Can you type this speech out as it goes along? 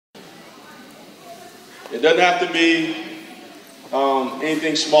It doesn't have to be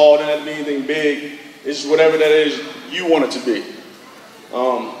anything small, it doesn't have to be anything big. It's whatever that is you want it to be.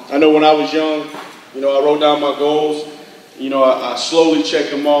 I know when I was young, I wrote down my goals. I slowly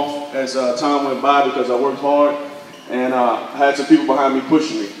checked them off as time went by because I worked hard and I had some people behind me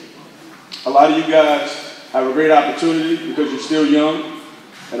pushing me. A lot of you guys have a great opportunity because you're still young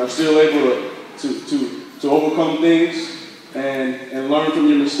and are still able to overcome things and learn from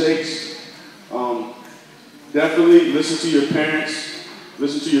your mistakes. Definitely listen to your parents,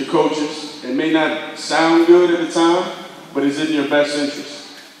 listen to your coaches. It may not sound good at the time, but it's in your best interest.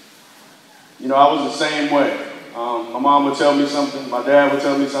 I was the same way. My mom would tell me something, my dad would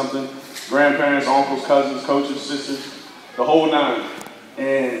tell me something, grandparents, uncles, cousins, coaches, sisters, the whole nine.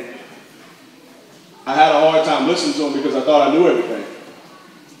 And I had a hard time listening to them because I thought I knew everything.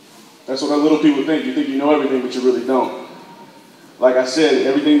 That's what little people think. You think you know everything, but you really don't. Like I said,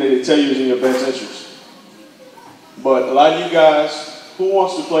 everything that they tell you is in your best interest. But a lot of you guys, who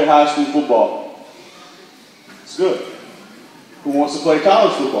wants to play high school football? It's good. Who wants to play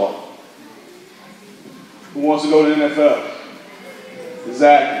college football? Who wants to go to the NFL?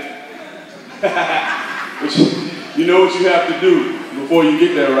 Exactly. You know what you have to do before you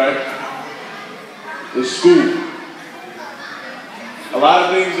get there, right? It's school. A lot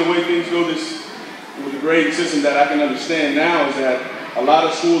of things, the way things go with the grading system that I can understand now is that a lot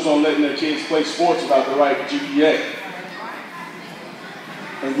of schools aren't letting their kids play sports without the right GPA.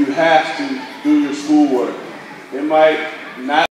 And you have to do your schoolwork. It might not